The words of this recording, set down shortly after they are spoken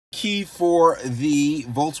Key for the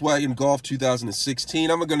Volkswagen Golf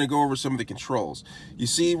 2016. I'm going to go over some of the controls. You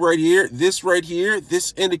see right here, this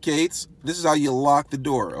indicates, this is how you lock the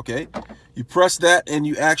door, okay? You press that and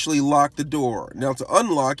you actually lock the door. Now to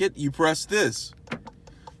unlock it, you press this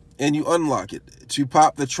and you unlock it. To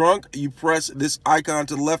pop the trunk, you press this icon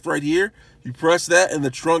to the left right here. You press that and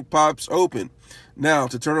the trunk pops open. Now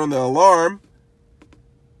to turn on the alarm,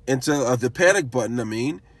 into the panic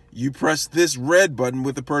button, you press this red button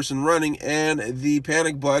with the person running and the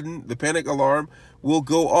panic button, the panic alarm will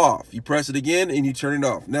go off. You press it again and you turn it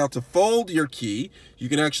off. Now to fold your key, you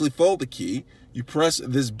can actually fold the key. You press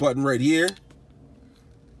this button right here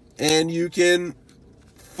and you can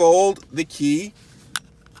fold the key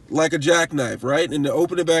like a jackknife, right? And to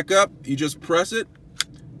open it back up, you just press it,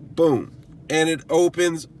 boom, and it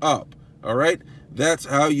opens up, all right? That's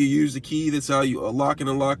how you use the key. That's how you lock and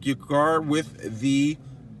unlock your car with the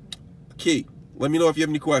key. Let me know if you have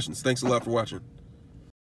any questions. Thanks a lot for watching.